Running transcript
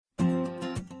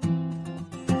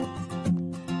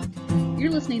You're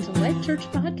listening to Life Church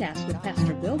Podcast with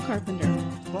Pastor Bill Carpenter.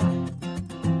 But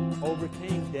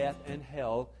overcame death and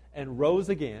hell and rose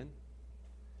again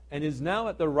and is now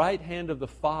at the right hand of the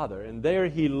Father. And there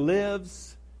He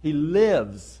lives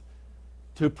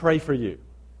to pray for you.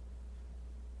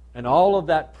 And all of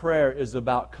that prayer is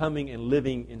about coming and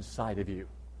living inside of you.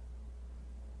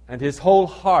 And His whole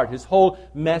heart, His whole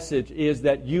message is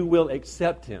that you will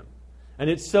accept Him. And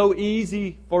it's so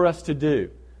easy for us to do,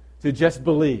 to just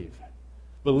believe.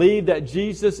 Believe that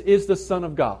Jesus is the Son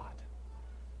of God.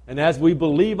 And as we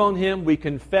believe on Him, we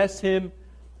confess Him,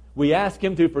 we ask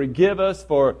Him to forgive us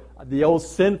for the old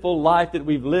sinful life that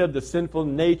we've lived, the sinful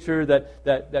nature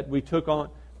that we took on.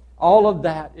 All of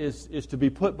that is to be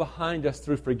put behind us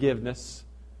through forgiveness.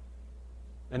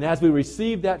 And as we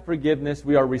receive that forgiveness,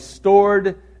 we are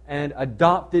restored and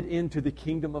adopted into the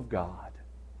kingdom of God.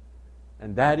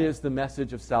 And that is the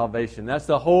message of salvation. That's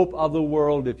the hope of the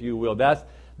world, if you will.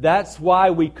 That's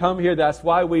why we come here. That's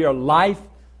why we are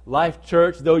Life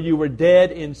Church. Though you were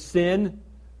dead in sin,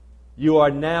 you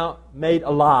are now made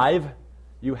alive.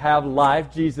 You have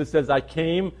life. Jesus says, I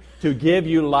came to give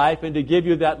you life and to give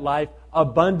you that life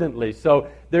abundantly. So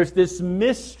there's this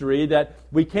mystery that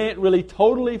we can't really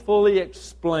totally fully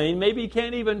explain. Maybe you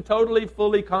can't even totally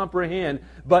fully comprehend.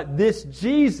 But this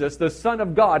Jesus, the Son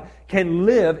of God, can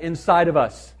live inside of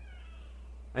us.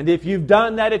 And if you've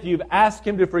done that, if you've asked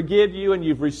Him to forgive you and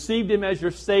you've received Him as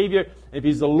your Savior, if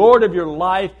He's the Lord of your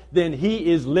life, then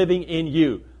He is living in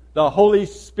you. The Holy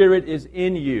Spirit is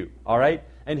in you, all right?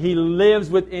 And He lives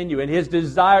within you. And His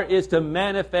desire is to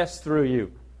manifest through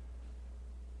you.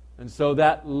 And so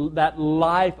that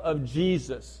life of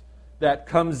Jesus that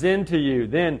comes into you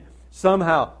then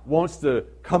somehow wants to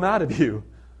come out of you,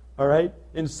 all right?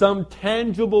 In some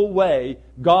tangible way,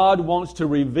 God wants to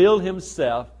reveal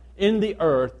Himself in the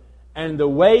earth, and the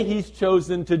way He's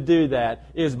chosen to do that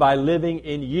is by living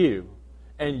in you,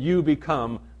 and you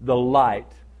become the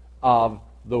light of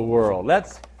the world.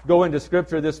 Let's go into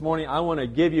Scripture this morning. I want to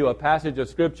give you a passage of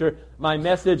Scripture. My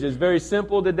message is very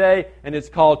simple today, and it's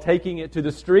called Taking It to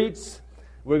the Streets.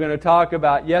 We're going to talk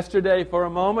about yesterday for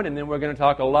a moment, and then we're going to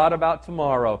talk a lot about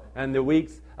tomorrow and the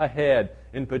weeks ahead.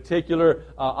 In particular,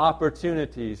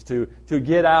 opportunities to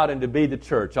get out and to be the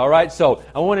church. All right, so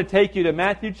I want to take you to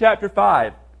Matthew chapter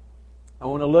 5. I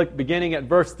want to look beginning at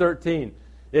verse 13.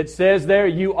 It says there,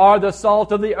 you are the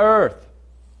salt of the earth.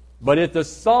 But if the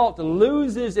salt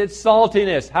loses its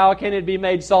saltiness, how can it be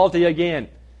made salty again?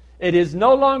 It is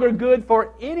no longer good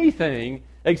for anything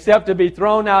except to be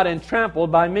thrown out and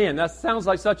trampled by men. That sounds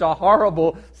like such a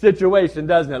horrible situation,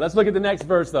 doesn't it? Let's look at the next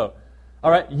verse, though. All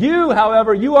right, you,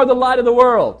 however, you are the light of the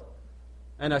world,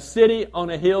 and a city on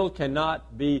a hill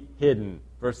cannot be hidden.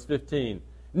 Verse 15.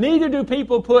 Neither do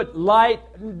people light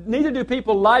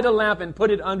a lamp and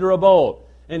put it under a bowl.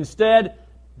 Instead,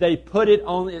 they put it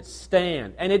on its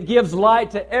stand, and it gives light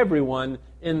to everyone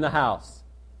in the house.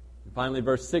 And finally,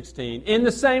 verse 16. In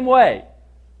the same way,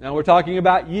 now we're talking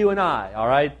about you and I, all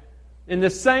right? In the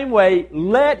same way,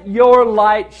 let your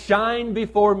light shine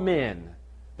before men,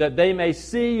 that they may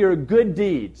see your good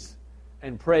deeds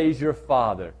and praise your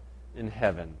Father in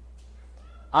heaven.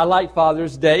 I like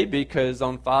Father's Day because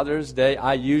on Father's Day,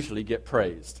 I usually get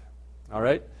praised. All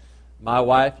right? My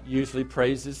wife usually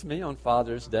praises me on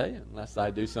Father's Day, unless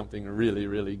I do something really,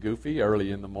 really goofy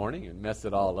early in the morning and mess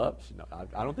it all up.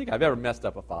 I don't think I've ever messed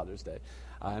up a Father's Day.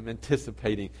 I'm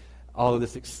anticipating all of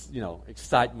this,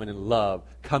 excitement and love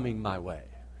coming my way.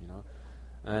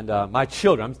 And my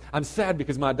children, I'm sad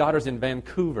because my daughter's in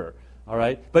Vancouver, all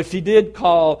right? But she did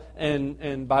call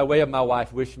and by way of my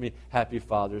wife, wish me Happy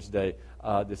Father's Day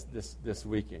this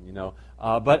weekend,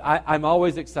 But I'm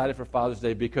always excited for Father's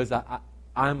Day because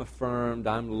I'm affirmed,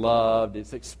 I'm loved,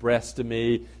 it's expressed to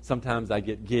me. Sometimes I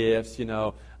get gifts,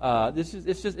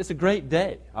 It's a great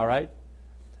day, all right?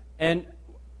 And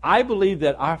I believe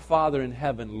that our Father in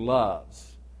heaven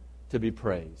loves to be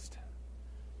praised.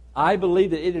 I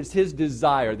believe that it is His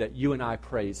desire that you and I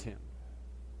praise Him.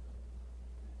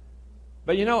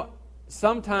 But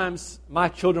sometimes my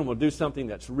children will do something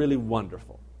that's really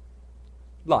wonderful.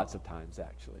 Lots of times,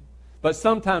 actually. But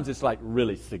sometimes it's like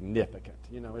really significant.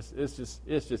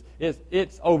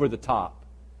 It's over the top.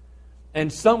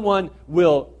 And someone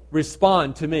will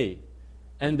respond to me,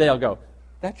 and they'll go,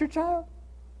 "That's your child?"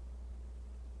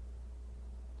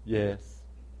 "Yes,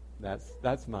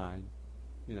 that's mine."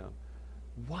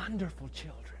 Wonderful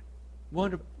children.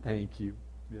 Wonderful. Thank you.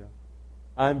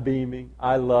 I'm beaming.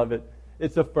 I love it.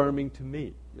 It's affirming to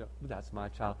me. That's my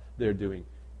child. They're doing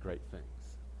great things.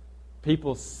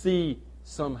 People see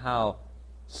somehow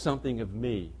something of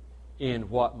me in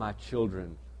what my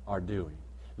children are doing.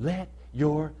 Let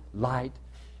your light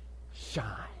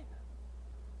shine.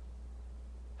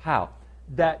 How?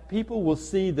 That people will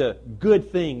see the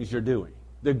good things you're doing,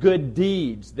 the good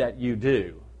deeds that you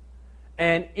do.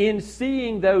 And in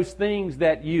seeing those things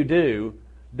that you do,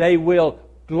 they will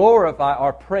glorify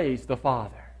or praise the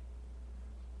Father.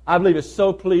 I believe it's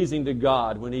so pleasing to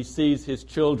God when He sees His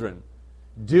children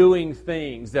doing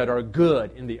things that are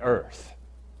good in the earth.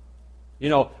 You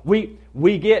know,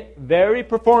 we get very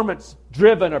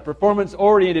performance-driven or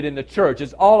performance-oriented in the church.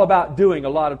 It's all about doing a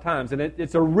lot of times. And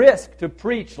it's a risk to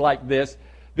preach like this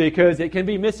because it can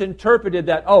be misinterpreted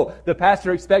that, oh, the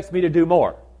pastor expects me to do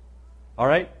more. All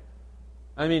right?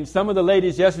 I mean, some of the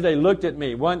ladies yesterday looked at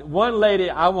me. One lady,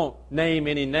 I won't name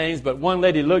any names, but one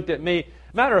lady looked at me.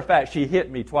 Matter of fact, she hit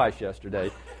me twice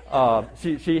yesterday.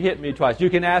 She hit me twice.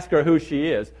 You can ask her who she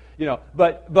is. You know,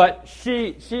 but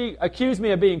she accused me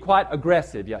of being quite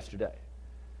aggressive yesterday,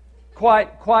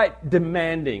 quite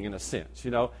demanding in a sense,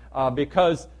 you know,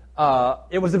 because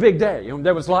it was a big day. You know,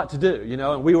 there was a lot to do, you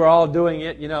know, and we were all doing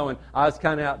it, you know, and I was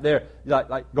kind of out there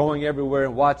like going everywhere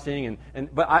and watching,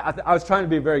 but I was trying to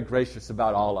be very gracious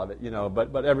about all of it, you know,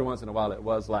 but every once in a while it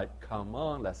was like, come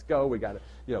on, let's go, we got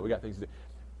things to do.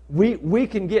 We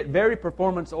can get very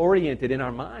performance-oriented in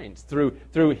our minds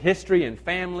through history and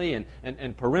family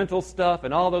and parental stuff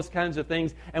and all those kinds of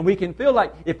things. And we can feel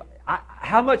like,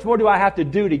 how much more do I have to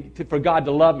do for God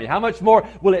to love me? How much more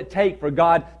will it take for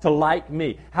God to like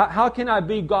me? How can I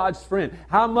be God's friend?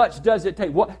 How much does it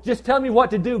take? Just tell me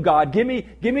what to do, God. Give me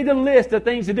the list of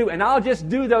things to do, and I'll just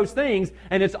do those things.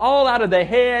 And it's all out of the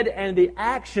head and the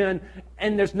action,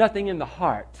 and there's nothing in the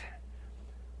heart.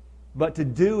 But to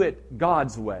do it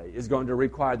God's way is going to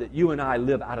require that you and I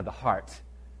live out of the heart,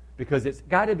 because it's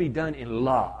got to be done in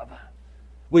love.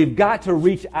 We've got to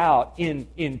reach out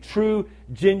in true,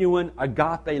 genuine,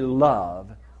 agape love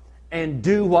and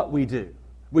do what we do.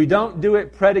 We don't do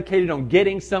it predicated on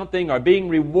getting something or being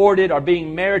rewarded or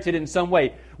being merited in some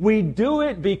way. We do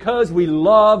it because we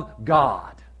love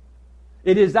God.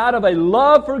 It is out of a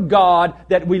love for God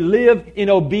that we live in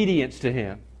obedience to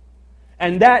Him.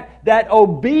 And that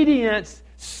obedience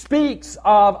speaks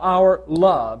of our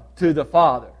love to the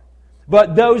Father.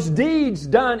 But those deeds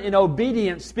done in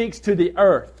obedience speaks to the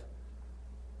earth.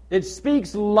 It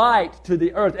speaks light to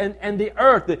the earth. And the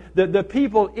earth, the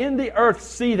people in the earth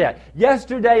see that.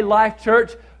 Yesterday, Life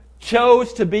Church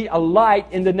chose to be a light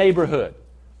in the neighborhood.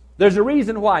 There's a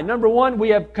reason why. Number one, we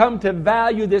have come to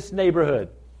value this neighborhood.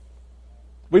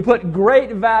 We put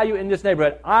great value in this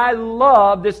neighborhood. I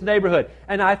love this neighborhood.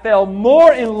 And I fell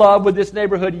more in love with this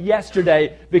neighborhood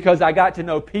yesterday because I got to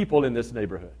know people in this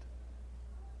neighborhood.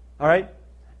 All right?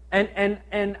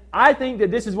 And I think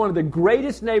that this is one of the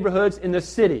greatest neighborhoods in the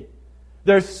city.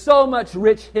 There's so much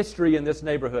rich history in this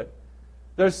neighborhood.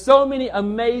 There's so many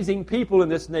amazing people in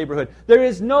this neighborhood. There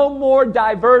is no more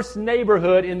diverse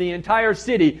neighborhood in the entire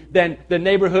city than the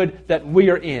neighborhood that we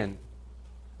are in.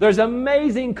 There's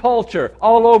amazing culture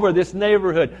all over this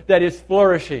neighborhood that is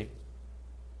flourishing.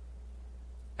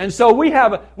 And so we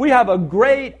have a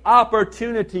great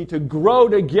opportunity to grow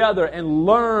together and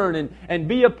learn and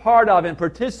be a part of and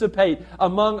participate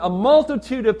among a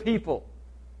multitude of people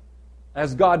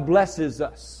as God blesses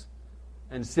us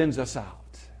and sends us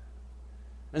out.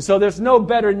 And so there's no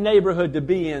better neighborhood to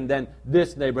be in than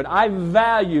this neighborhood. I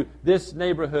value this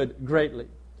neighborhood greatly.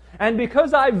 And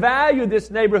because I value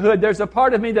this neighborhood, there's a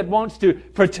part of me that wants to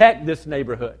protect this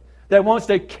neighborhood, that wants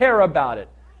to care about it.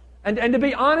 And to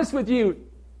be honest with you,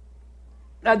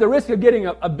 at the risk of getting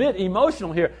a bit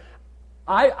emotional here,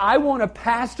 I want to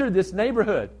pastor this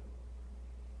neighborhood.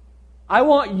 I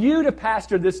want you to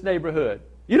pastor this neighborhood.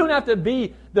 You don't have to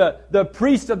be the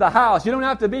priest of the house. You don't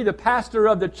have to be the pastor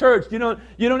of the church. You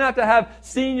don't have to have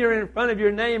senior in front of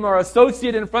your name or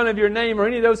associate in front of your name or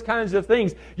any of those kinds of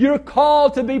things. You're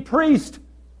called to be priest.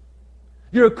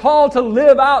 You're called to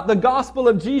live out the gospel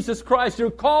of Jesus Christ. You're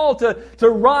called to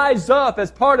rise up as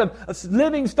part of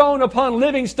living stone upon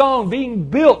living stone, being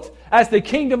built as the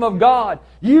kingdom of God.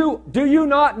 Do you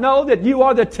not know that you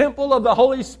are the temple of the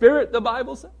Holy Spirit, the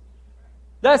Bible says?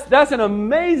 That's an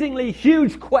amazingly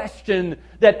huge question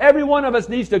that every one of us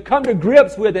needs to come to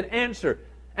grips with and answer.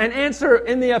 And answer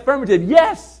in the affirmative.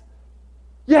 Yes.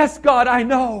 Yes, God, I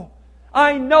know.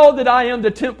 I know that I am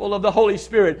the temple of the Holy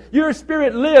Spirit. Your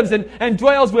Spirit lives and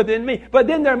dwells within me. But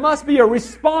then there must be a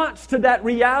response to that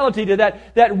reality, to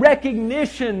that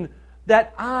recognition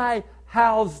that I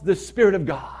house the Spirit of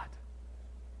God.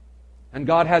 And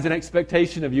God has an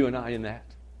expectation of you and I in that.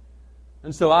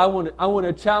 And so I want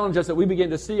to challenge us that we begin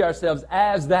to see ourselves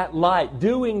as that light,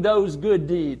 doing those good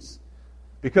deeds.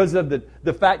 Because of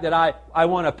the fact that I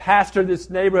want to pastor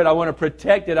this neighborhood, I want to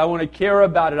protect it, I want to care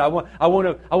about it, I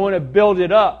want to build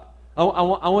it up. I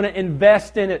want to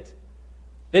invest in it.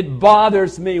 It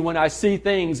bothers me when I see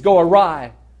things go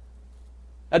awry.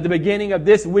 At the beginning of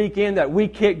this weekend that we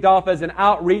kicked off as an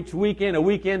outreach weekend, a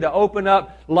weekend to open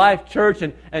up Life Church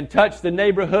and touch the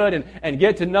neighborhood and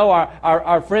get to know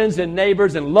our friends and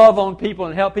neighbors and love on people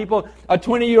and help people, a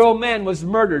 20-year-old man was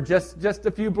murdered just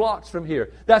a few blocks from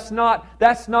here. That's not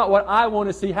what I want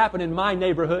to see happen in my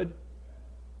neighborhood.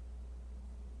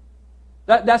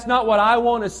 That's not what I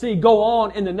want to see go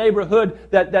on in the neighborhood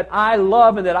that I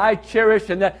love and that I cherish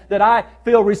and that I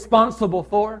feel responsible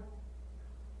for.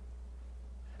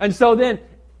 And so then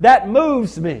that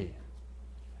moves me.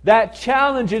 That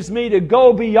challenges me to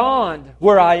go beyond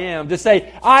where I am. To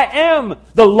say, I am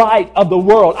the light of the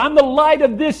world. I'm the light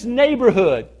of this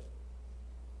neighborhood.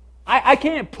 I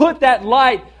can't put that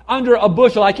light under a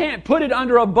bushel. I can't put it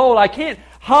under a bowl. I can't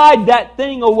hide that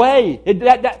thing away.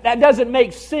 That doesn't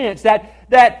make sense.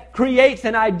 That creates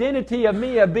an identity of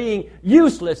me of being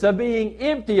useless, of being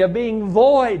empty, of being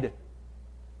void.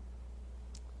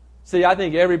 See, I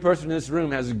think every person in this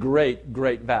room has great,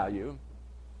 great value.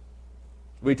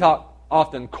 We talk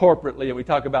often corporately and we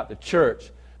talk about the church,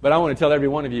 but I want to tell every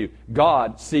one of you,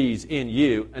 God sees in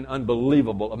you an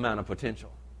unbelievable amount of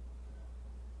potential.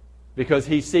 Because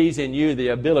He sees in you the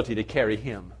ability to carry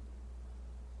Him.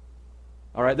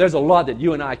 All right, there's a lot that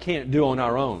you and I can't do on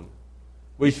our own.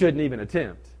 We shouldn't even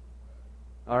attempt.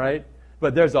 All right?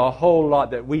 But there's a whole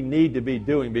lot that we need to be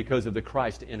doing because of the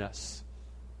Christ in us.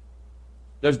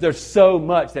 There's so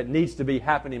much that needs to be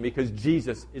happening because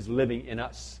Jesus is living in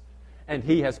us. And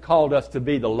He has called us to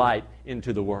be the light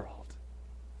into the world.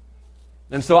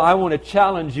 And so I want to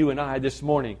challenge you and I this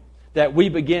morning that we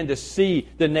begin to see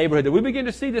the neighborhood, that we begin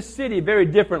to see the city very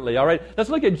differently. All right?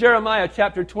 Let's look at Jeremiah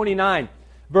chapter 29,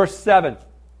 verse 7. It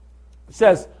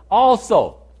says,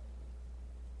 also,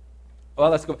 well,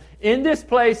 let's go. In this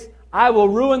place I will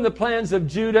ruin the plans of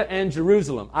Judah and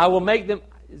Jerusalem. I will make them...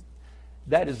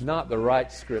 That is not the right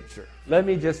scripture. Let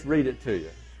me just read it to you.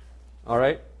 All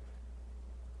right?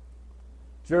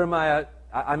 Jeremiah,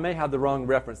 I may have the wrong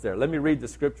reference there. Let me read the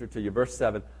scripture to you, verse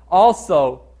 7.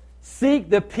 Also, seek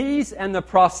the peace and the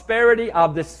prosperity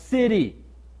of the city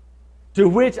to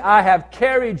which I have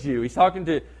carried you. He's talking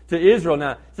to Israel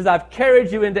now. He says, I've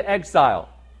carried you into exile.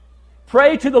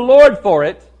 Pray to the Lord for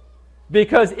it,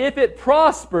 because if it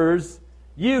prospers,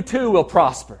 you too will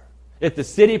prosper. If the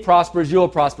city prospers, you'll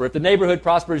prosper. If the neighborhood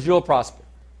prospers, you'll prosper.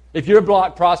 If your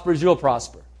block prospers, you'll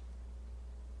prosper.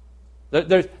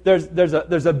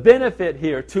 There's a benefit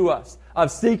here to us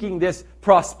of seeking this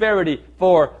prosperity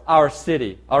for our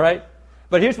city. All right?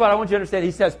 But here's what I want you to understand. He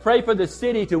says, pray for the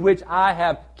city to which I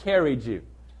have carried you.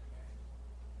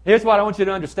 Here's what I want you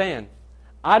to understand.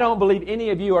 I don't believe any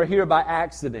of you are here by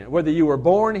accident. Whether you were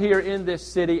born here in this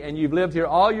city and you've lived here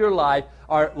all your life,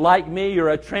 or like me, you're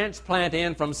a transplant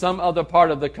in from some other part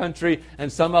of the country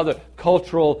and some other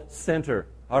cultural center.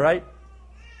 All right?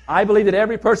 I believe that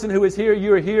every person who is here,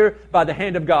 you're here by the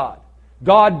hand of God.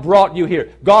 God brought you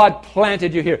here. God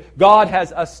planted you here. God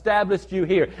has established you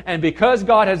here. And because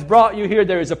God has brought you here,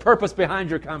 there is a purpose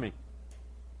behind your coming.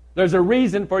 There's a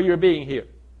reason for your being here.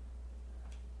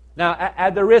 Now,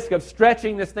 at the risk of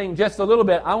stretching this thing just a little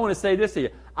bit, I want to say this to you.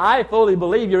 I fully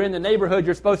believe you're in the neighborhood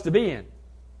you're supposed to be in.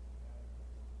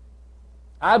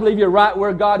 I believe you're right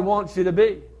where God wants you to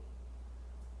be.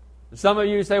 Some of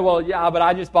you say, well, yeah, but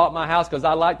I just bought my house because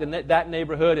I like that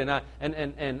neighborhood and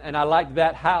I like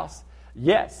that house.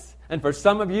 Yes. And for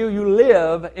some of you, you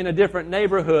live in a different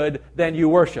neighborhood than you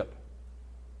worship.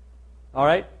 All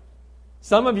right?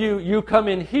 Some of you come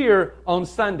in here on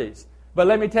Sundays. But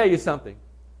let me tell you something.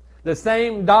 The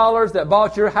same dollars that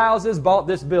bought your houses bought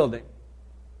this building.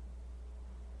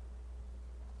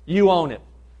 You own it.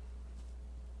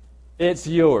 It's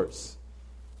yours.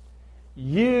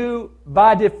 You,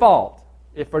 by default,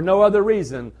 if for no other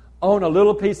reason, own a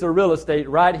little piece of real estate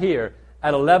right here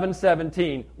at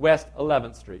 1117 West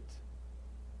 11th Street.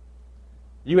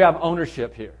 You have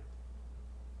ownership here.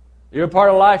 You're a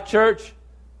part of Life Church,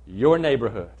 your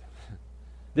neighborhood.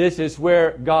 This is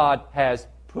where God has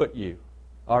put you.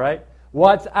 All right?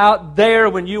 What's out there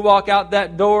when you walk out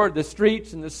that door, the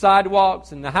streets and the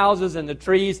sidewalks and the houses and the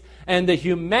trees and the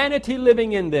humanity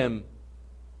living in them,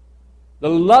 the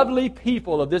lovely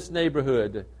people of this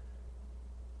neighborhood,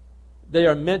 they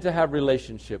are meant to have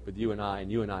relationship with you and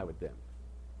I with them.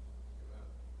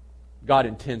 God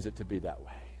intends it to be that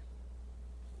way.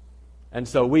 And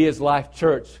so we as Life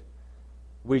Church,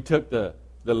 we took the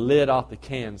lid off the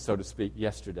can, so to speak,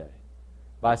 yesterday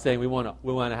by saying we want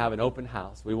to have an open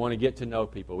house. We want to get to know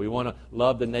people. We want to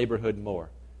love the neighborhood more.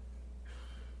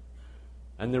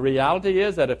 And the reality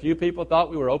is that a few people thought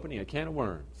we were opening a can of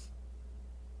worms.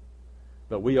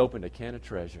 But we opened a can of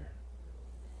treasure.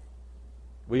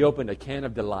 We opened a can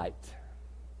of delight.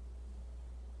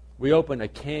 We opened a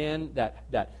can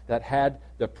that had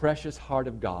the precious heart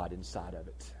of God inside of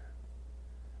it.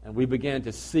 And we began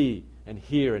to see and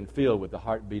hear and feel with the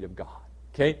heartbeat of God.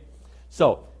 Okay?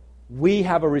 So, we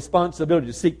have a responsibility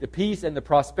to seek the peace and the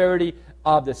prosperity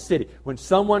of the city. When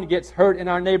someone gets hurt in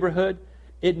our neighborhood,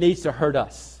 it needs to hurt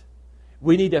us.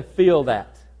 We need to feel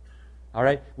that. All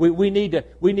right? We need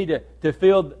to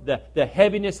feel the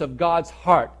heaviness of God's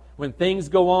heart. When things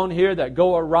go on here that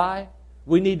go awry,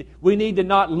 we need to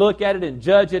not look at it and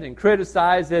judge it and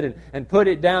criticize it and put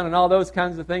it down and all those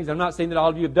kinds of things. I'm not saying that all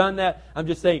of you have done that. I'm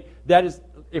just saying that is,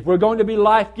 if we're going to be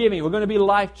life-giving, we're going to be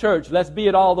Life Church, let's be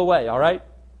it all the way, all right?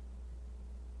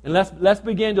 And let's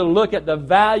begin to look at the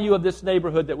value of this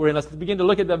neighborhood that we're in. Let's begin to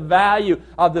look at the value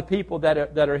of the people that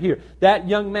are here. That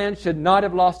young man should not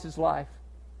have lost his life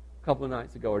a couple of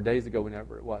nights ago or days ago,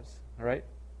 whenever it was, all right?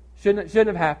 Shouldn't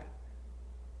have happened.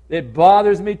 It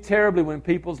bothers me terribly when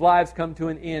people's lives come to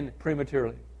an end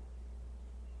prematurely.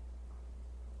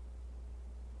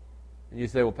 And you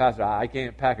say, well, Pastor, I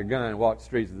can't pack a gun and walk the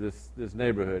streets of this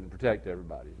neighborhood and protect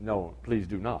everybody. No, please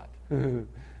do not.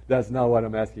 That's not what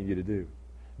I'm asking you to do.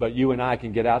 But you and I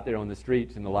can get out there on the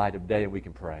streets in the light of day and we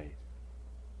can pray.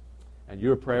 And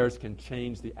your prayers can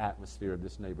change the atmosphere of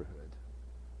this neighborhood.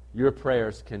 Your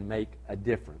prayers can make a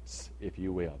difference, if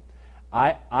you will.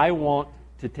 I want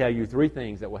to tell you 3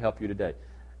 things that will help you today.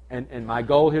 And my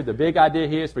goal here, the big idea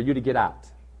here is for you to get out,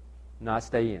 not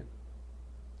stay in.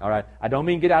 All right? I don't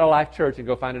mean get out of Life Church and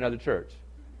go find another church.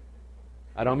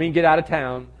 I don't mean get out of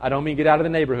town. I don't mean get out of the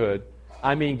neighborhood.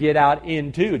 I mean get out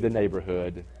into the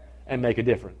neighborhood and make a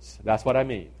difference. That's what I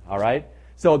mean. All right?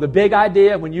 So the big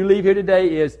idea when you leave here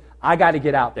today is, I got to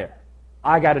get out there.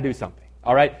 I got to do something.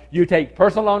 All right? You take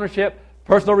personal ownership,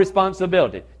 personal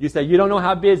responsibility. You say, you don't know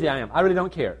how busy I am. I really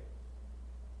don't care.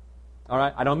 All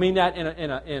right? I don't mean that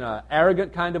in a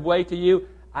arrogant kind of way to you.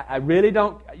 I really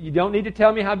don't. You don't need to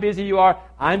tell me how busy you are.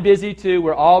 I'm busy too.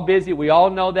 We're all busy. We all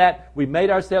know that. We've made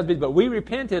ourselves busy. But we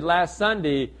repented last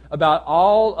Sunday about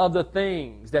all of the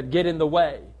things that get in the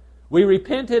way. We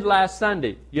repented last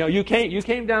Sunday. You know, you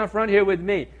came down front here with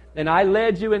me, and I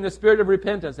led you in the spirit of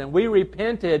repentance, and we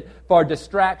repented for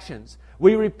distractions.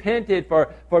 We repented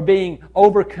for being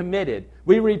overcommitted.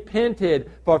 We repented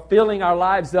for filling our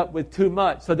lives up with too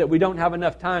much so that we don't have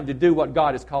enough time to do what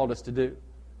God has called us to do.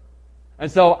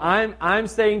 And so I'm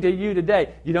saying to you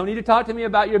today, you don't need to talk to me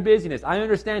about your busyness. I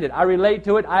understand it. I relate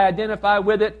to it. I identify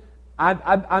with it.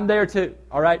 I'm there too,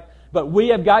 all right? But we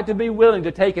have got to be willing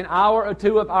to take an hour or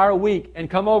 2 of our week and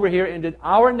come over here into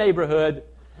our neighborhood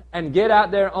and get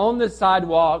out there on the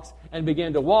sidewalks and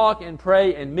begin to walk and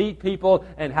pray and meet people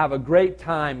and have a great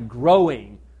time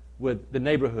growing with the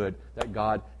neighborhood that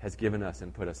God has given us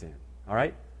and put us in. All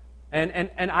right?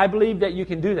 And I believe that you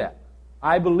can do that.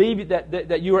 I believe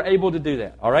that you are able to do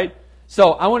that. All right?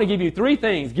 So I want to give you 3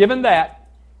 things. Given that,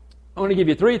 I want to give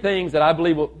you 3 things that I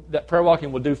believe that prayer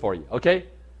walking will do for you. Okay?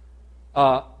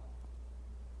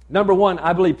 Number 1,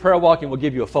 I believe prayer walking will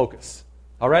give you a focus.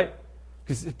 All right?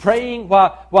 Because praying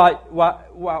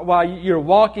while you're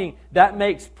walking, that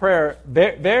makes prayer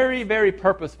very, very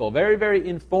purposeful, very, very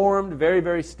informed, very,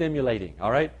 very stimulating. All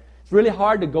right? It's really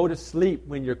hard to go to sleep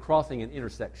when you're crossing an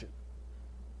intersection.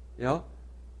 You know?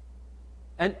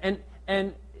 And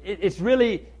it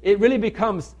really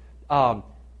becomes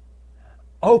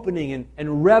opening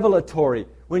and revelatory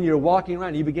when you're walking around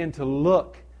and you begin to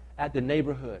look at the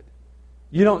neighborhood.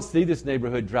 You don't see this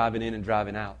neighborhood driving in and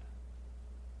driving out.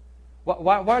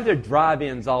 Why are there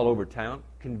drive-ins all over town?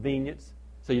 Convenience,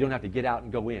 so you don't have to get out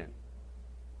and go in.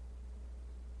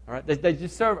 All right? They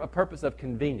just serve a purpose of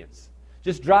convenience.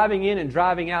 Just driving in and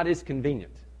driving out is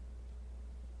convenient.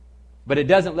 But it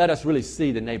doesn't let us really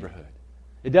see the neighborhood.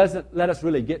 It doesn't let us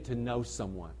really get to know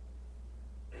someone.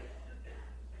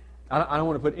 I don't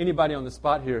want to put anybody on the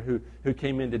spot here who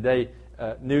came in today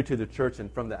new to the church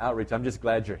and from the outreach. I'm just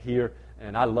glad you're here,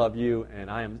 and I love you,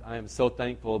 and I am so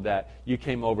thankful that you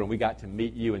came over and we got to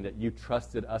meet you and that you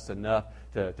trusted us enough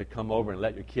to come over and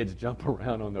let your kids jump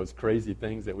around on those crazy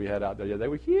things that we had out there. Yeah, they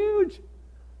were huge.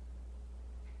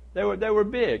 They were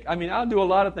big. I mean, I'll do a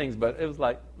lot of things, but it was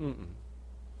like,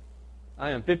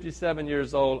 I am 57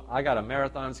 years old. I got a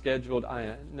marathon scheduled.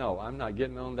 No, I'm not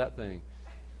getting on that thing.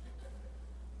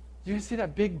 You see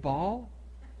that big ball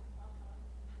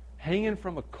hanging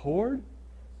from a cord?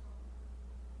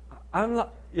 I'm like,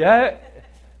 yeah.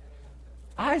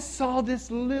 I saw this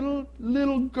little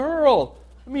girl.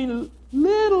 I mean,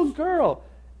 little girl,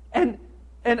 and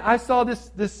I saw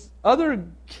this other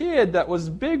kid that was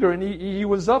bigger, and he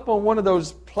was up on one of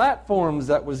those platforms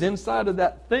that was inside of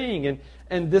that thing,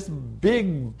 And this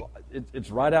big,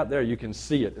 it's right out there. You can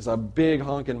see it. It's a big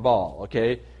honking ball,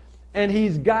 okay? And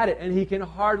he's got it, and he can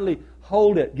hardly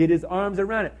hold it, get his arms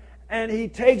around it. And he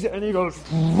takes it, and he goes,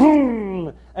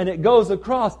 vroom, and it goes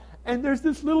across. And there's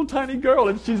this little tiny girl,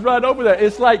 and she's right over there.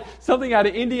 It's like something out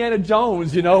of Indiana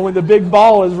Jones, when the big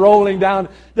ball is rolling down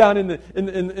in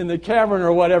the cavern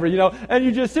or whatever, And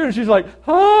you just see her, she's like,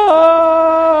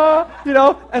 ah,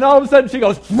 and all of a sudden she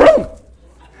goes, vroom,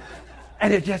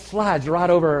 and it just slides right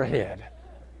over her head.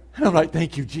 And I'm like,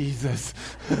 thank you, Jesus.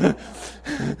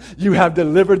 You have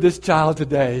delivered this child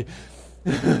today.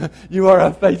 You are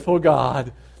a faithful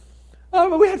God.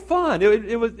 But we had fun.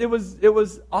 It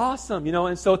was awesome,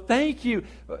 And so thank you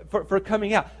for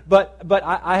coming out. But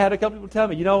I had a couple people tell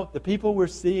me, the people we're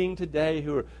seeing today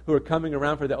who are coming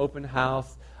around for the open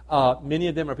house, many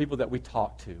of them are people that we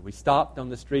talked to. We stopped on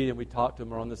the street and we talked to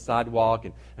them, or on the sidewalk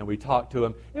and we talked to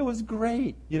them. It was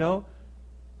great,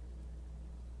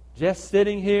 Just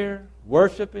sitting here,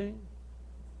 worshiping,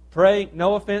 praying.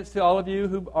 No offense to all of you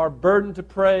who are burdened to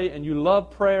pray and you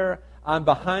love prayer. I'm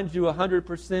behind you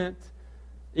 100%.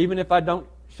 Even if I don't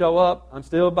show up, I'm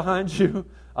still behind you.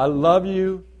 I love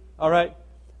you. All right?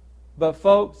 But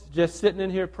folks, just sitting in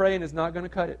here praying is not going to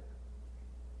cut it.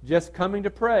 Just coming to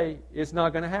pray is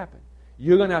not going to happen.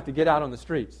 You're going to have to get out on the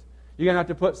streets. You're going to have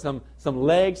to put some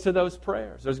legs to those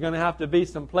prayers. There's going to have to be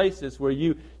some places where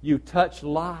you touch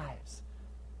lives.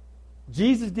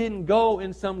 Jesus didn't go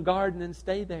in some garden and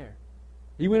stay there.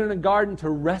 He went in a garden to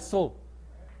wrestle.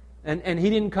 And He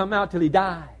didn't come out till He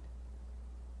died.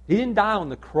 He didn't die on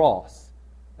the cross.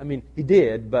 I mean, He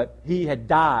did, but He had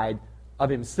died of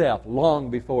Himself long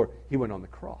before He went on the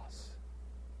cross.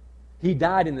 He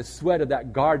died in the sweat of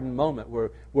that garden moment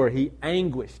where He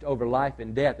anguished over life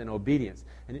and death and obedience.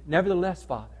 And nevertheless,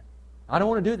 Father, I don't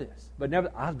want to do this, but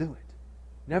I'll do it.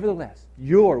 Nevertheless,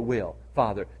 Your will,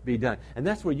 Father, be done. And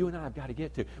that's where you and I have got to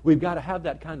get to. We've got to have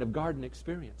that kind of garden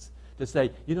experience to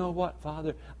say, you know what,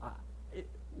 Father,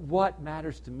 what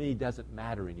matters to me doesn't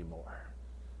matter anymore.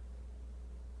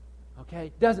 Okay?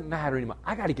 It doesn't matter anymore.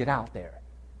 I got to get out there.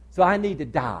 So I need to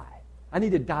die. I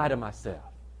need to die to myself.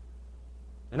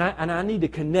 And I need to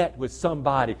connect with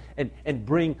somebody and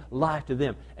bring life to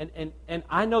them. And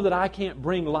I know that I can't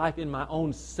bring life in my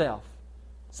own self.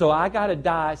 So I got to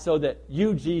die so that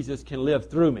You, Jesus, can live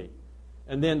through me.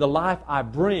 And then the life I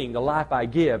bring, the life I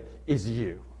give, is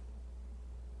You.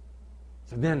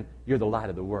 So then you're the light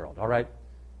of the world, all right?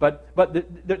 But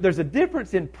there's a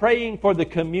difference in praying for the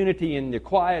community in the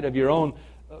quiet of your own,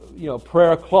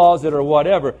 prayer closet or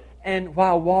whatever, and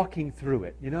while walking through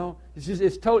it.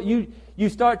 It's total. You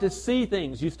start to see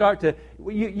things.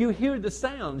 You hear the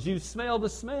sounds. You smell the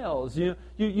smells.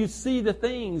 You see the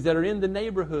things that are in the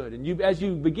neighborhood, and as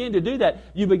you begin to do that,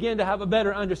 you begin to have a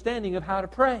better understanding of how to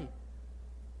pray,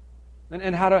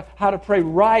 and how to pray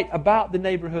right about the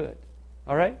neighborhood.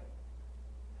 All right.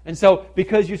 And so,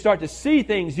 because you start to see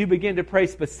things, you begin to pray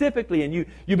specifically, and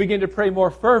you begin to pray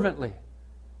more fervently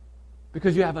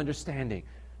because you have understanding.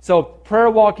 So,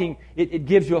 prayer walking, it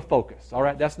gives you a focus. All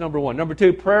right, that's number one. Number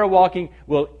two, prayer walking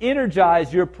will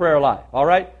energize your prayer life. All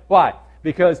right, why?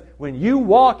 Because when you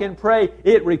walk and pray,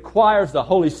 it requires the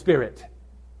Holy Spirit.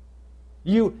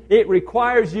 It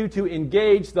requires you to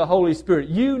engage the Holy Spirit.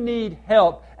 You need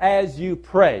help as you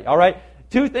pray. All right,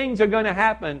 two things are going to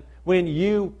happen when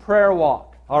you prayer walk.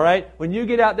 All right? When you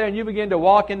get out there and you begin to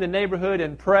walk in the neighborhood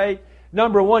and pray,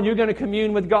 number one, you're going to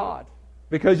commune with God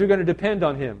because you're going to depend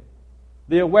on Him.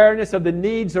 The awareness of the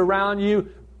needs around you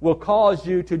will cause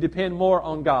you to depend more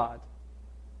on God.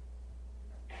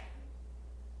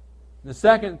 The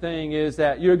second thing is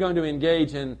that you're going to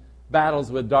engage in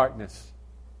battles with darkness.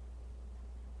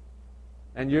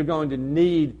 And you're going to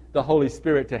need the Holy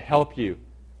Spirit to help you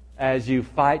as you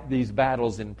fight these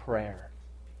battles in prayer.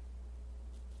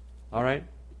 All right?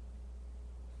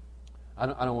 I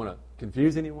don't want to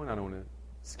confuse anyone. I don't want to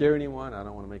scare anyone. I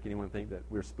don't want to make anyone think that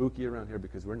we're spooky around here,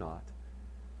 because we're not.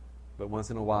 But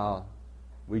once in a while,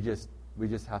 we just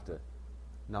have to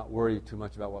not worry too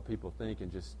much about what people think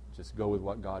and just go with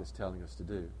what God is telling us to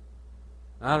do.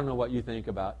 And I don't know what you think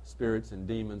about spirits and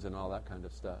demons and all that kind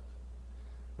of stuff.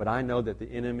 But I know that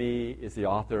the enemy is the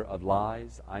author of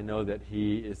lies. I know that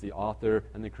he is the author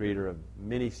and the creator of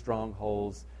many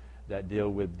strongholds that deal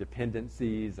with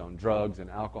dependencies on drugs and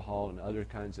alcohol and other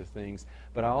kinds of things.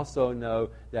 But I also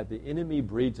know that the enemy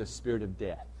breeds a spirit of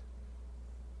death.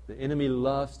 The enemy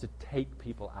loves to take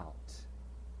people out.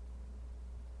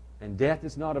 And death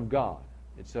is not of God.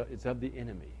 It's of the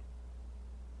enemy.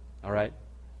 All right?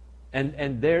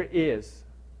 And there is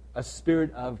a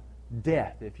spirit of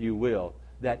death, if you will,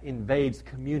 that invades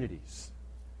communities.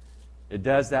 It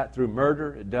does that through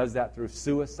murder. It does that through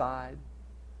suicide.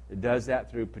 It does that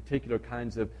through particular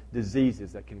kinds of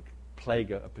diseases that can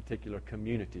plague a particular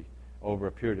community over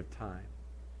a period of time.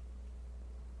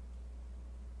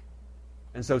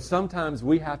 And so sometimes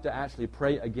we have to actually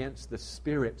pray against the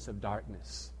spirits of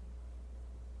darkness.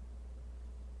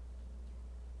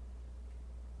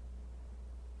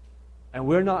 And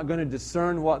we're not going to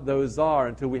discern what those are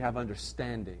until we have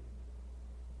understanding.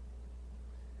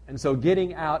 And so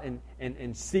getting out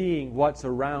and seeing what's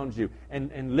around you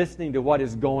and listening to what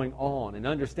is going on and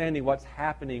understanding what's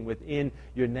happening within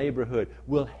your neighborhood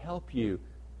will help you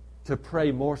to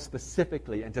pray more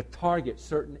specifically and to target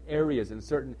certain areas and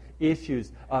certain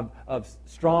issues of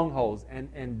strongholds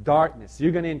and darkness.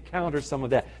 You're going to encounter some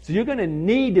of that. So you're going to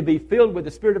need to be filled with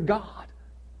the Spirit of God.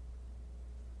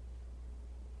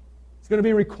 It's going to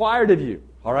be required of you,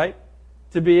 all right?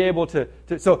 To be able to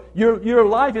so your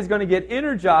life is going to get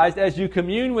energized as you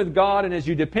commune with God and as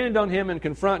you depend on Him and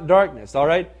confront darkness, all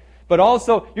right? But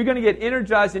also, you're going to get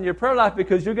energized in your prayer life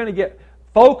because you're going to get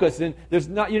focused, and you're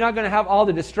not going to have all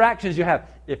the distractions you have.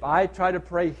 If I try to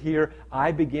pray here,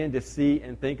 I begin to see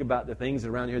and think about the things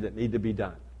around here that need to be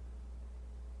done.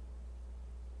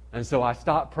 And so I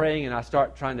stop praying and I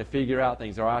start trying to figure out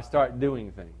things, or I start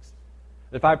doing things.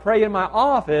 If I pray in my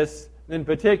office, in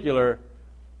particular,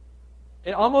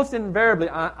 and almost invariably,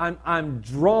 I'm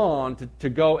drawn to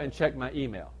go and check my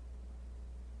email.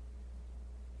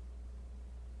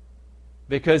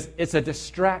 Because it's a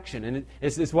distraction, and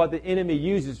it's what the enemy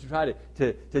uses to try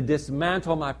to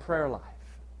dismantle my prayer life.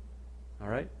 All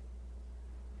right?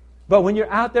 But when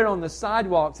you're out there on the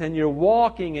sidewalks and you're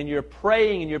walking and you're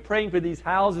praying for these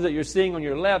houses that you're seeing on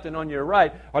your left and on your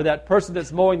right, or that person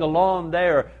that's mowing the lawn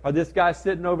there, or this guy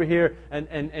sitting over here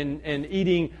and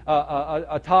eating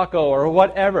a taco or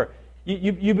whatever,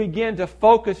 you begin to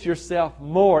focus yourself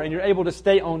more, and you're able to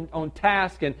stay on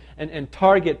task and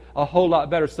target a whole lot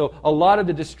better. So a lot of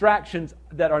the distractions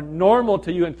that are normal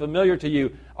to you and familiar to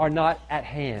you are not at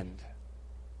hand.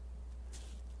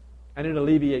 And it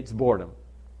alleviates boredom.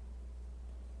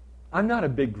 I'm not a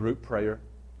big group prayer.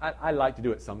 I like to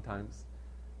do it sometimes.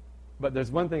 But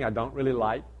there's one thing I don't really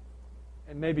like,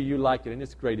 and maybe you like it, and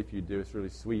it's great if you do. It's really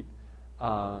sweet.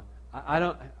 I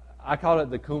call it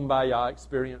the kumbaya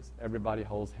experience. Everybody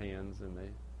holds hands, and they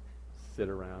sit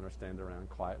around or stand around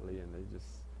quietly, and they just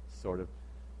sort of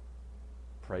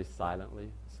pray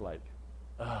silently. It's like,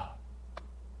 I'm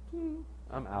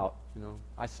out.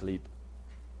 I sleep.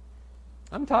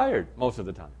 I'm tired most of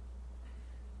the time.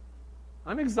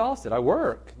 I'm exhausted. I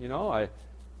work, I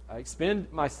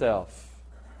expend myself.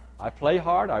 I play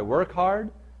hard. I work hard.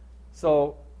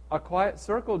 So a quiet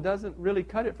circle doesn't really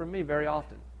cut it for me very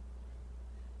often.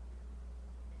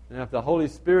 And if the Holy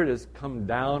Spirit has come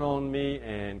down on me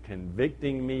and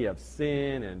convicting me of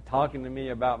sin and talking to me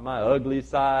about my ugly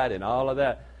side and all of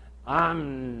that,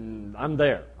 I'm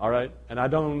there, all right? And I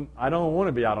don't want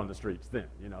to be out on the streets then,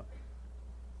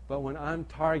 But when I'm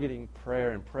targeting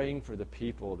prayer and praying for the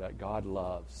people that God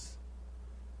loves,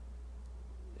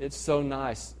 it's so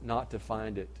nice not to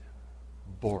find it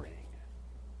boring.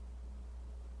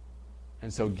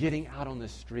 And so getting out on the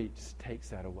streets takes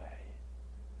that away.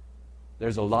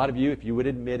 There's a lot of you, if you would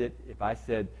admit it, if I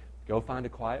said, go find a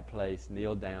quiet place,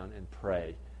 kneel down, and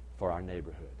pray for our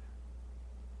neighborhood.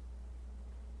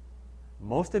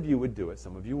 Most of you would do it.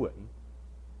 Some of you wouldn't.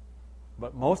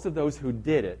 But most of those who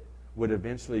did it would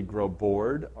eventually grow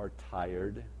bored or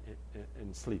tired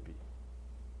and sleepy.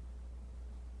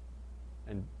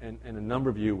 And a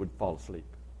number of you would fall asleep.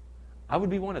 I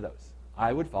would be one of those.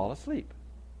 I would fall asleep.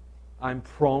 I'm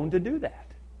prone to do that.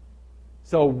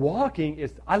 So walking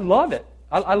I love it.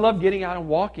 I love getting out and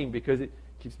walking because it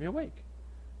keeps me awake.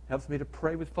 Helps me to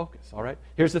pray with focus, all right?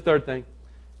 Here's the third thing.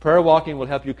 Prayer walking will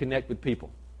help you connect with people.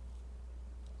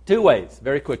 2 ways,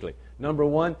 very quickly. Number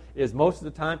one is most of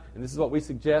the time, and this is what we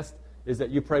suggest, is that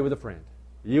you pray with a friend.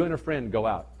 You and a friend go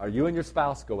out, or you and your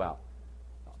spouse go out.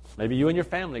 Maybe you and your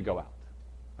family go out.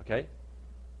 Okay?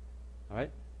 All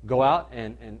right? Go out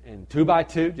and 2 by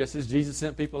 2, just as Jesus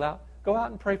sent people out, go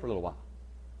out and pray for a little while.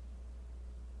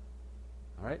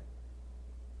 All right?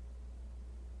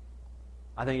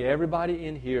 I think everybody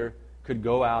in here could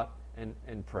go out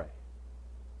and pray.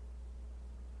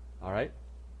 All right?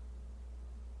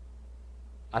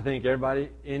 I think everybody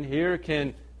in here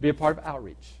can be a part of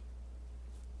outreach.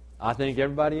 I think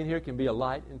everybody in here can be a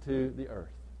light into the earth.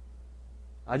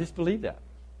 I just believe that.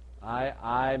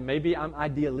 Maybe I'm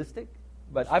idealistic,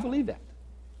 but I believe that.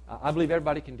 I believe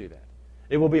everybody can do that.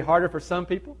 It will be harder for some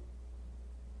people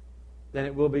than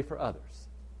it will be for others.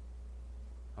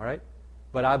 All right?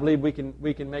 But I believe we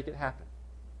can make it happen.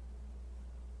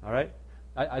 All right?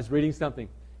 I was reading something.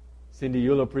 Cindy,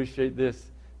 you'll appreciate this.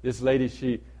 This lady,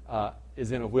 she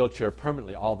is in a wheelchair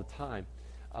permanently all the time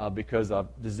because of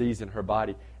disease in her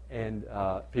body. And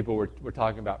people were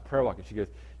talking about prayer walking.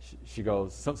 She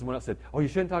goes. Someone else said, "Oh, you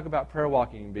shouldn't talk about prayer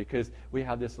walking because we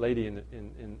have this lady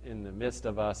in the midst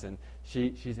of us, and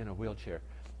she's in a wheelchair."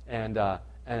 And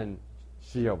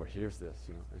she overhears this,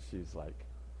 and she's like,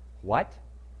 "What?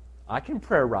 I can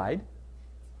prayer ride.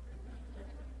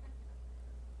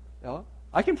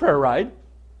 I can prayer ride."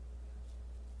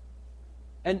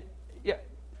 And yeah,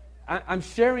 I'm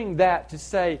sharing that to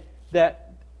say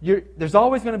that there's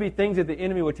always going to be things that the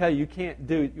enemy will tell you can't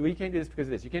do. You can't do this because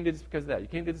of this. You can't do this because of that. You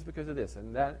can't do this because of this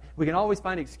and that. We can always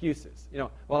find excuses.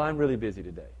 Well, I'm really busy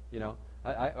today.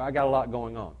 I got a lot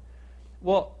going on.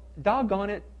 Well, doggone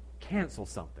it, cancel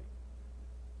something.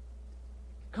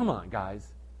 Come on, guys.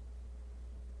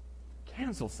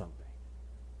 Cancel something.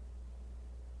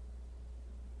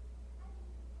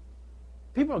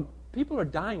 People are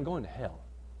dying going to hell.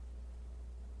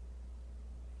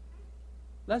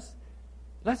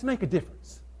 Let's make a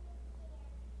difference.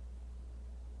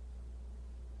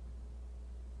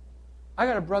 I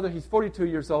got a brother, he's 42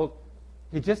 years old.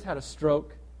 He just had a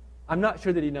stroke. I'm not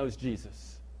sure that he knows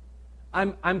Jesus.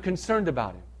 I'm concerned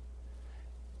about him.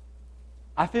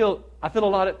 I feel a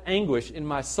lot of anguish in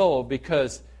my soul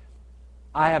because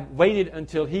I have waited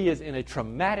until he is in a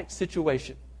traumatic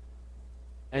situation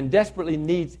and desperately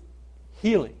needs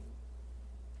healing.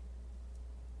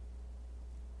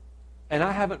 And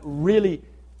I haven't really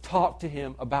talked to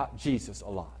him about Jesus a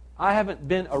lot. I haven't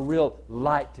been a real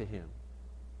light to him.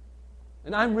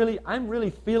 And I'm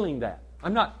really feeling that.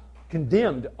 I'm not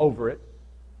condemned over it,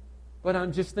 but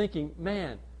I'm just thinking,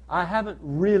 man, I haven't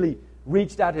really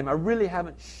reached out to him. I really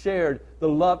haven't shared the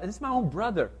love. And it's my own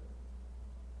brother.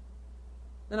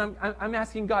 And I'm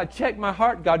asking God, check my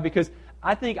heart, God, because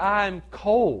I think I'm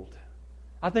cold.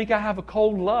 I think I have a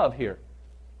cold love here.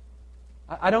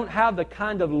 I don't have the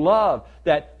kind of love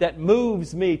that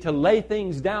moves me to lay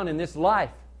things down in this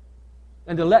life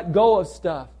and to let go of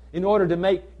stuff in order to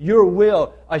make your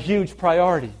will a huge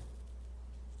priority.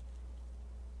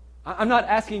 I'm not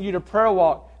asking you to prayer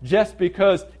walk just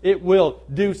because it will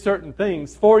do certain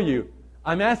things for you.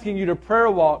 I'm asking you to prayer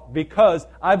walk because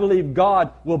I believe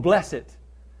God will bless it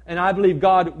and I believe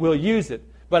God will use it.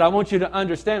 But I want you to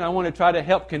understand, I want to try to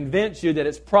help convince you that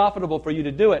it's profitable for you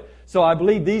to do it. So I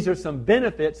believe these are some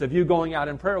benefits of you going out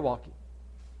and prayer walking.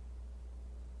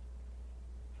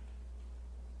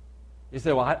 You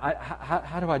say, well,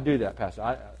 how do I do that,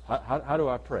 Pastor? How do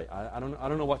I pray? I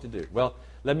don't know what to do. Well,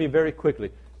 let me very quickly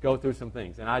go through some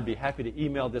things. And I'd be happy to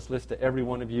email this list to every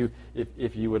one of you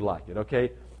if you would like it,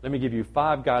 okay? Let me give you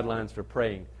 5 guidelines for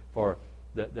praying for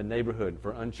the neighborhood,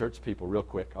 for unchurched people real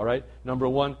quick, all right? Number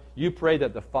 1, you pray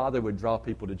that the Father would draw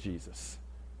people to Jesus.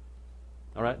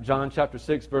 All right? John chapter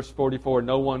 6, verse 44,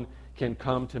 no one can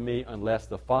come to me unless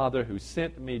the Father who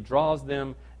sent me draws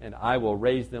them, and I will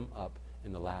raise them up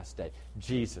in the last day.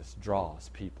 Jesus draws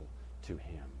people to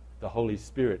Him. The Holy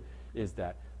Spirit is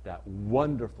that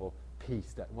wonderful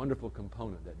piece, that wonderful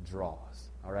component that draws,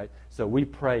 all right? So we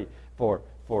pray for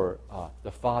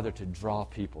the Father to draw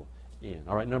people in.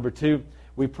 All right, number 2,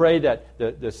 we pray that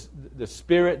the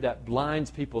spirit that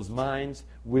blinds people's minds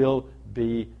will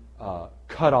be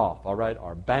cut off, all right,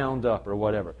 or bound up or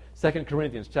whatever. 2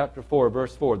 Corinthians chapter 4,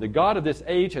 verse 4, the God of this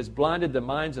age has blinded the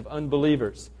minds of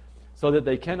unbelievers so that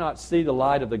they cannot see the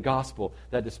light of the gospel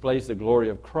that displays the glory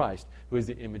of Christ, who is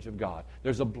the image of God.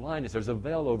 There's a blindness, there's a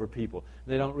veil over people.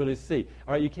 They don't really see.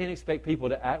 All right, you can't expect people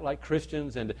to act like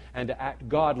Christians and to act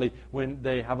godly when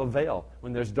they have a veil,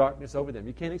 when there's darkness over them.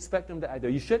 You can't expect them to act that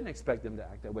way. You shouldn't expect them to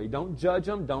act that way. Don't judge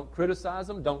them, don't criticize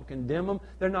them, don't condemn them.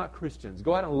 They're not Christians.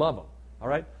 Go out and love them, all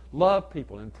right? Love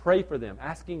people and pray for them,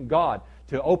 asking God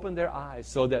to open their eyes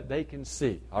so that they can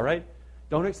see, all right?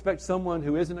 Don't expect someone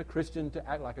who isn't a Christian to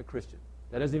act like a Christian.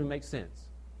 That doesn't even make sense.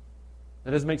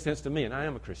 That doesn't make sense to me, and I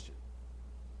am a Christian.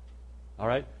 All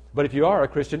right? But if you are a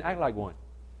Christian, act like one.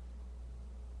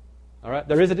 All right?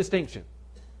 There is a distinction.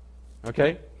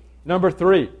 Okay? Number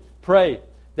 3, pray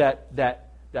that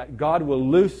God will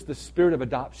loose the spirit of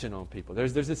adoption on people.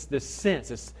 There's this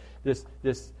sense,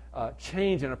 this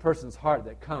change in a person's heart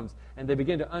that comes, and they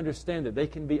begin to understand that they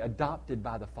can be adopted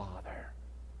by the Father.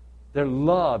 They're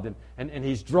loved, and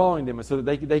He's drawing them so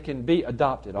that they can be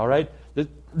adopted, all right?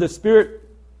 The Spirit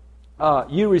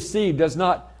you receive does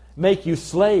not make you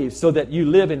slaves so that you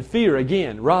live in fear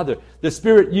again. Rather, the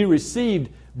Spirit you received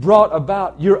brought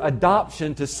about your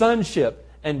adoption to sonship,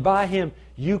 and by Him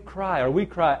you cry, or we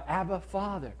cry, Abba,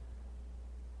 Father.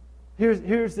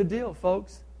 Here's the deal,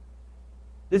 folks.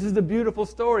 This is the beautiful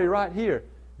story right here.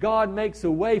 God makes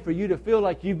a way for you to feel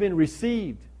like you've been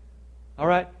received. All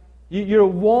right? You're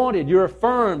wanted, you're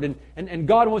affirmed, and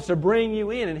God wants to bring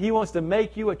you in, and He wants to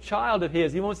make you a child of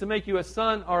His. He wants to make you a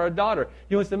son or a daughter.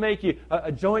 He wants to make you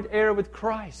a joint heir with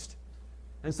Christ.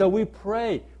 And so we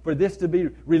pray for this to be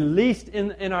released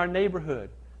in our neighborhood,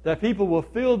 that people will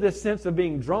feel this sense of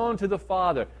being drawn to the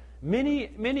Father.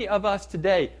 Many of us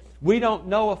today, we don't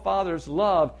know a Father's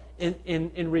love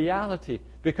in reality,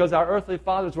 because our earthly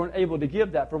fathers weren't able to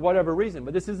give that for whatever reason.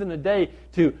 But this isn't a day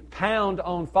to pound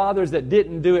on fathers that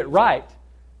didn't do it right.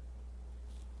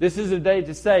 This is a day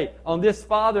to say, on this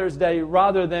Father's Day,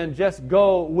 rather than just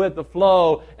go with the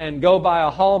flow and go buy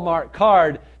a Hallmark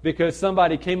card because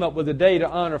somebody came up with a day to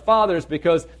honor fathers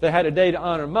because they had a day to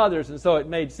honor mothers, and so it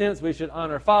made sense we should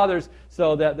honor fathers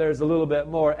so that there's a little bit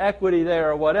more equity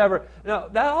there or whatever. No,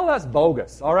 all that's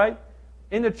bogus, all right?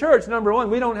 In the church, number one,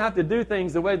 we don't have to do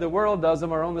things the way the world does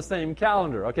them or on the same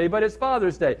calendar, okay? But it's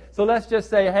Father's Day. So let's just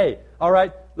say, hey, all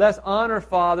right, let's honor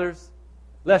fathers.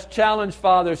 Let's challenge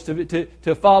fathers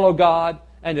to follow God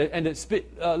and to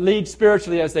lead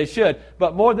spiritually as they should.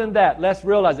 But more than that, let's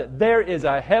realize that there is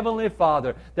a Heavenly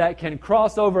Father that can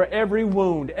cross over every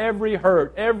wound, every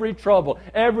hurt, every trouble,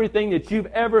 everything that you've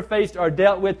ever faced or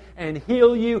dealt with, and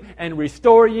heal you and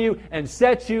restore you and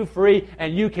set you free,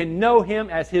 and you can know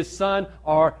Him as His son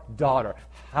or daughter.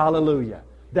 Hallelujah.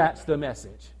 That's the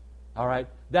message. All right?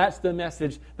 That's the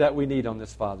message that we need on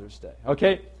this Father's Day.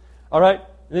 Okay? All right?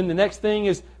 And then the next thing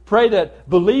is pray that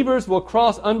believers will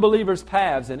cross unbelievers'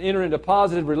 paths and enter into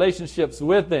positive relationships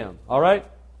with them. All right?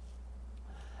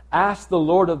 Ask the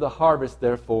Lord of the harvest,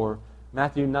 therefore,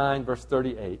 Matthew 9, verse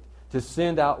 38, to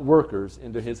send out workers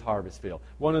into His harvest field.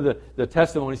 One of the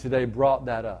testimonies today brought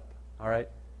that up. All right?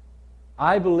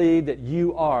 I believe that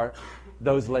you are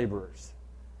those laborers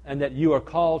and that you are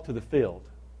called to the field.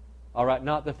 All right?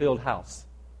 Not the field house.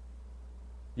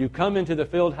 You come into the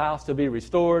field house to be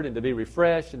restored and to be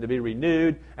refreshed and to be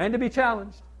renewed and to be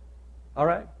challenged. All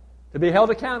right? To be held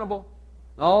accountable.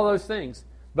 All those things.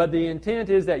 But the intent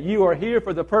is that you are here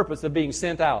for the purpose of being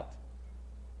sent out.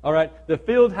 All right? The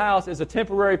field house is a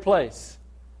temporary place.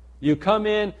 You come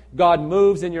in, God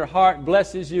moves in your heart,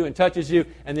 blesses you and touches you,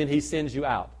 and then He sends you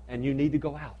out. And you need to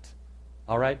go out.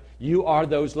 All right? You are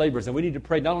those laborers. And we need to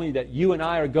pray not only that you and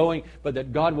I are going, but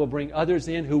that God will bring others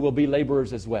in who will be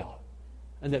laborers as well.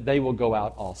 And that they will go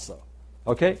out also.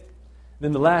 Okay?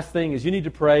 Then the last thing is you need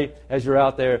to pray as you're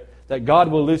out there that God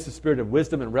will loose the spirit of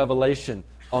wisdom and revelation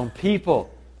on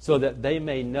people so that they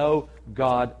may know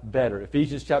God better.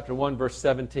 Ephesians chapter 1, verse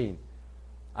 17.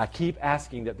 I keep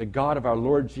asking that the God of our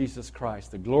Lord Jesus Christ,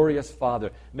 the glorious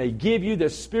Father, may give you the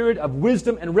spirit of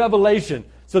wisdom and revelation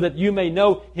so that you may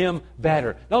know Him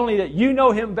better. Not only that you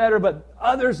know Him better, but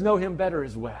others know Him better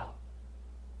as well.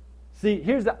 See,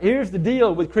 here's the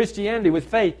deal with Christianity, with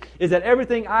faith, is that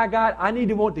everything I got, I need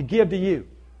to want to give to you.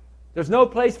 There's no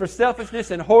place for selfishness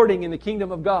and hoarding in the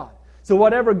kingdom of God. So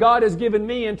whatever God has given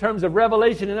me in terms of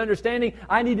revelation and understanding,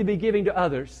 I need to be giving to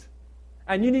others.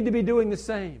 And you need to be doing the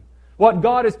same. What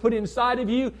God has put inside of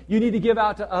you, you need to give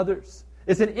out to others.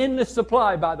 It's an endless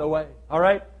supply, by the way. All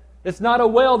right? It's not a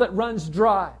well that runs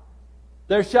dry.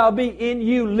 There shall be in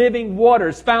you living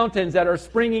waters, fountains that are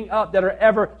springing up, that are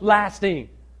everlasting.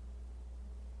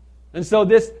 And so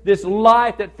this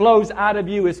life that flows out of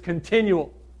you is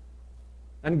continual.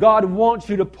 And God wants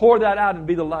you to pour that out and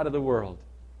be the light of the world.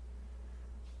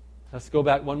 Let's go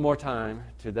back one more time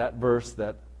to that verse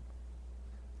that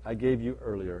I gave you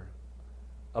earlier.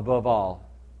 Above all,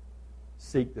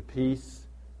 seek the peace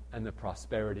and the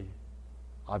prosperity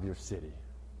of your city.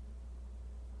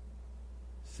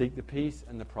 Seek the peace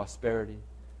and the prosperity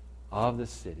of the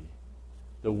city,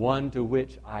 the one to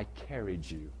which I carried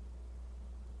you,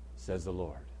 says the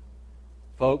Lord.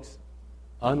 Folks,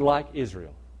 unlike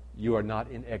Israel, you are not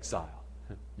in exile.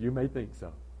 You may think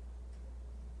so.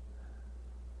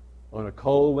 On a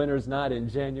cold winter's night in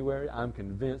January, I'm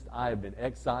convinced I have been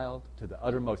exiled to the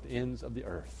uttermost ends of the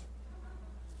earth.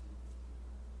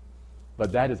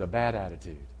 But that is a bad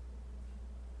attitude.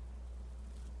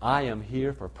 I am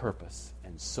here for purpose,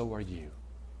 and so are you.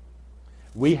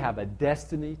 We have a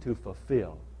destiny to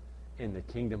fulfill in the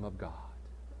kingdom of God.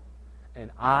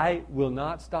 And I will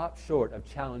not stop short of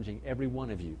challenging every one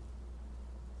of you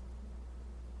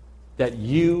that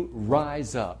you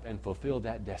rise up and fulfill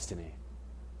that destiny.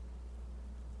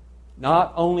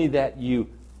 Not only that you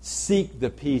seek the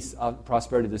peace and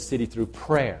prosperity of the city through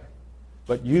prayer,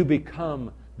 but you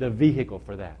become the vehicle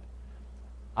for that.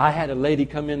 I had a lady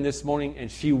come in this morning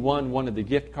and she won one of the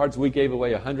gift cards. We gave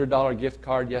away a $100 gift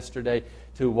card yesterday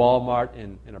to Walmart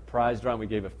in a prize draw. We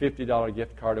gave a $50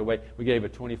 gift card away. We gave a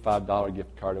 $25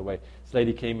 gift card away. This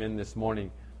lady came in this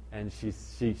morning and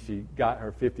she got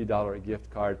her $50 gift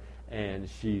card, and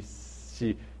she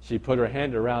put her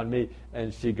hand around me,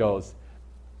 and she goes,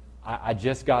 I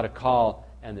just got a call,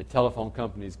 and the telephone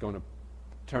company is going to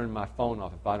turn my phone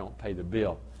off if I don't pay the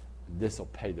bill. This will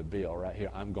pay the bill right here.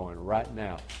 I'm going right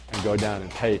now and go down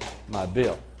and pay my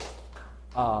bill.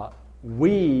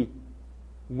 We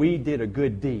did a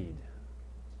good deed.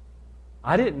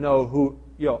 I didn't know who,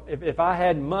 if I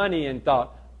had money and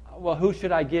thought, well, who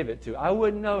should I give it to? I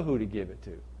wouldn't know who to give it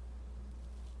to.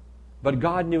 But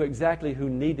God knew exactly who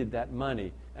needed that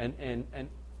money. And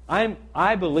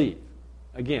I believe,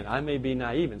 again, I may be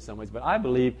naive in some ways, but I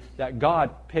believe that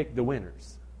God picked the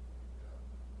winners.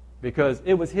 Because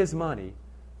it was His money,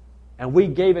 and we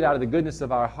gave it out of the goodness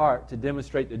of our heart to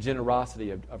demonstrate the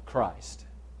generosity of Christ.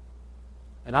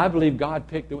 And I believe God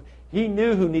picked He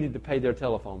knew who needed to pay their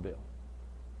telephone bill.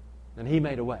 And He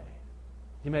made a way.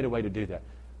 He made a way to do that.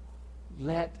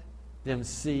 Let them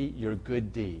see your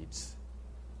good deeds,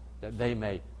 that they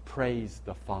may praise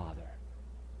the Father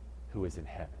who is in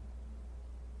heaven.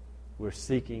 We're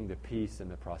seeking the peace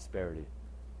and the prosperity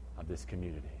of this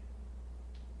community.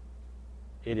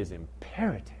 It is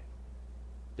imperative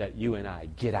that you and I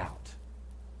get out.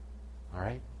 All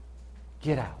right?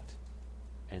 Get out.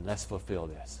 And let's fulfill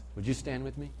this. Would you stand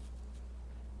with me?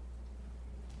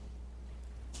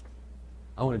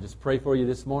 I want to just pray for you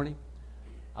this morning.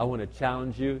 I want to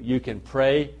challenge you. You can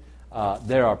pray.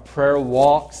 There are prayer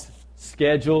walks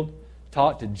scheduled.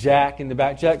 Talk to Jack in the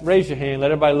back. Jack, raise your hand. Let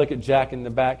everybody look at Jack in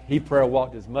the back. He prayer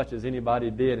walked as much as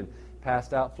anybody did and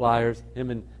passed out flyers,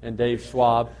 him and Dave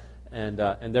Schwab. And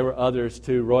there were others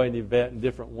too, Roy and Yvette and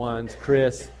different ones,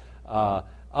 Chris.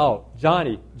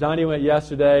 Johnny. Johnny went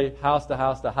yesterday, house to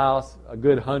house to house, a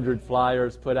good 100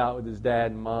 flyers put out with his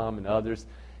dad and mom and others.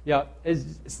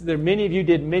 There many of you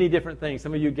did many different things.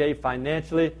 Some of you gave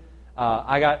financially.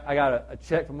 I got a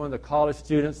check from one of the college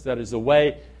students that is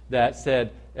away that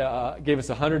said, gave us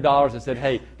 $100 and said,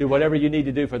 hey, do whatever you need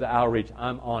to do for the outreach.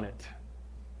 I'm on it.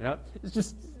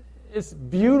 It's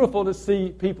beautiful to see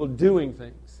people doing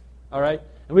things. All right?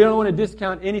 And we don't want to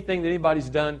discount anything that anybody's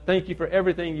done. Thank you for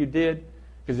everything you did,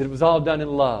 because it was all done in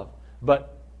love.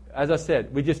 But as I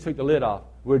said, we just took the lid off.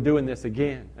 We're doing this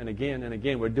again and again and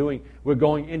again. We're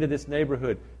going into this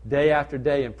neighborhood day after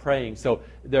day and praying. So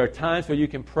there are times where you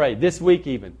can pray. This week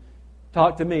even,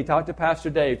 talk to me, talk to Pastor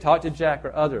Dave, talk to Jack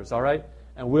or others, all right?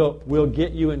 And we'll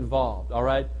get you involved, all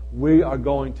right? We are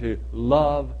going to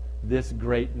love this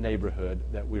great neighborhood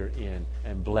that we're in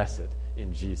and bless it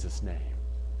in Jesus' name.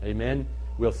 Amen?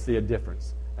 We'll see a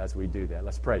difference as we do that.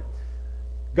 Let's pray.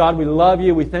 God, we love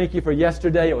you. We thank you for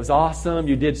yesterday. It was awesome.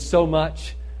 You did so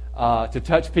much to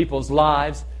touch people's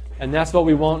lives. And that's what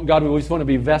we want. God, we just want to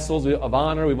be vessels of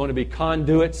honor. We want to be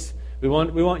conduits. We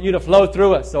want you to flow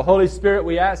through us. So, Holy Spirit,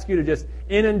 we ask you to just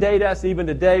inundate us even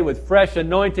today with fresh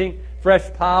anointing,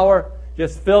 fresh power.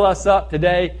 Just fill us up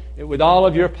today with all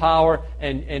of your power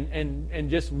and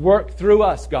just work through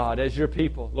us, God, as your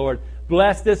people, Lord.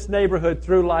 Bless this neighborhood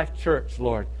through Life Church,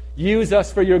 Lord. Use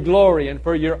us for your glory and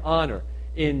for your honor.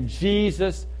 In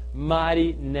Jesus'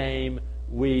 mighty name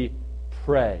we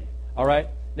pray. All right?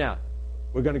 Now,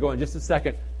 we're going to go in just a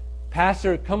second.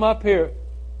 Pastor, come up here.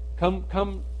 Come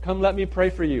let me pray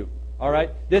for you. All right?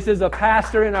 This is a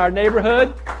pastor in our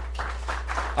neighborhood.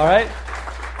 All right?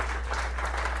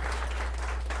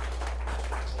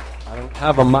 I don't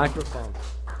have a microphone.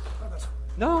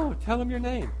 No, tell him your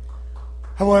name.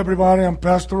 Hello, everybody. I'm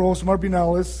Pastor Osmar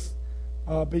Binales.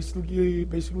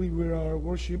 Basically, we're our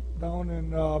worship down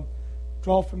in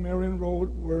 12th and Marion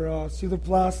Road, where Cedar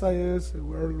Plaza is.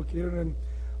 We're located in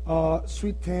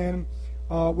Suite 10.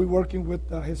 We're working with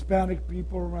Hispanic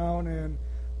people around, and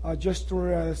just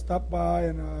to stop by,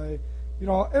 and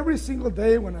every single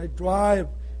day when I drive,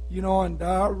 on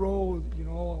that road, I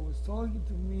was talking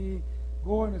to me,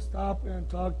 go and stop and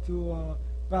talk to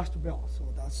Pastor Bill. So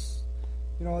that's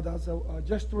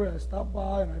just to stop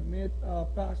by, and I met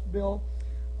Pastor Bill.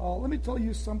 Let me tell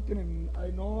you something, and I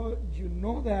know you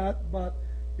know that, but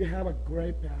you have a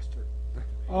great pastor.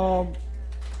 And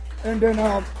then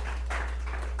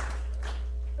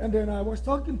I was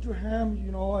talking to him,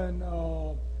 and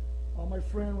my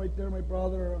friend right there, my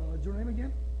brother, your name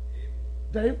again?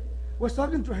 Dave. Was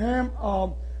talking to him,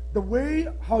 the way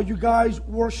how you guys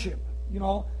worship,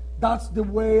 that's the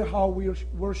way how we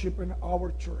worship in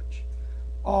our church.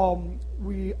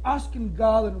 We asking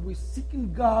God and we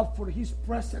seeking God for His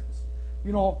presence,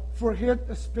 for His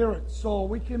Spirit, so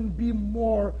we can be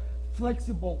more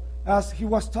flexible. As he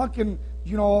was talking,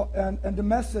 and the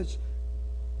message,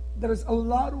 there is a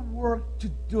lot of work to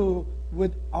do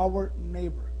with our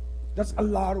neighbor. That's a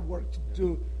lot of work to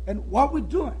do. And what we're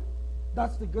doing,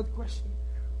 That's the good question.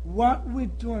 What we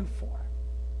doing for?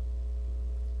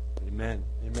 Amen.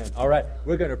 Amen. All right.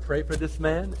 We're going to pray for this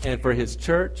man and for his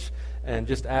church and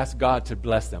just ask God to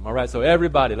bless them. All right. So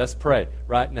everybody, let's pray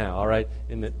right now. All right.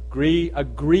 And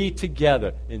agree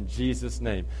together in Jesus'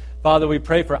 name. Father, we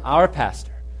pray for our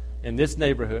pastor in this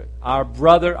neighborhood, our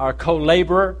brother, our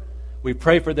co-laborer. We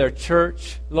pray for their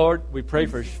church, Lord. We pray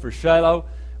for Shiloh.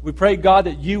 We pray, God,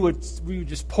 that you would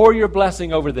just pour your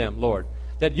blessing over them, Lord.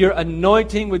 That your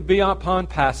anointing would be upon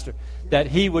Pastor. That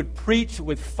he would preach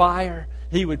with fire.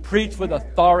 He would preach with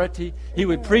authority. He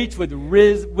would preach with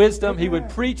wisdom. He would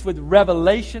preach with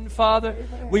revelation, Father.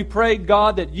 We pray,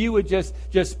 God, that you would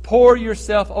just pour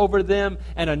yourself over them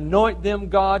and anoint them,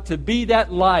 God, to be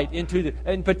that light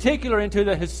in particular into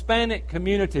the Hispanic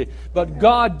community. But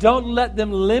God, don't let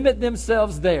them limit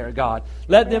themselves there, God.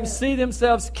 Let them see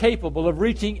themselves capable of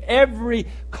reaching every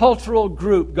cultural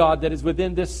group, God, that is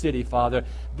within this city, Father.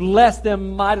 Bless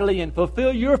them mightily and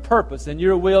fulfill your purpose and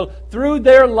your will through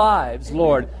their lives,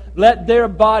 Lord. Let their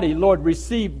body, Lord,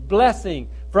 receive blessing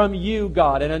from you,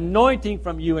 God, and anointing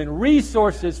from you and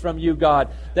resources from you,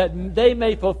 God, that they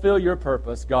may fulfill your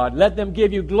purpose, God. Let them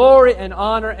give you glory and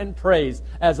honor and praise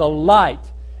as a light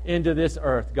into this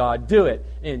earth, God. Do it.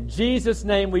 In Jesus'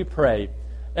 name we pray.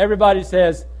 Everybody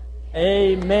says,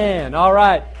 amen. All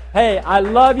right. Hey, I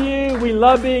love you. We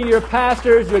love being your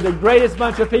pastors. You're the greatest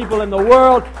bunch of people in the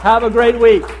world. Have a great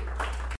week.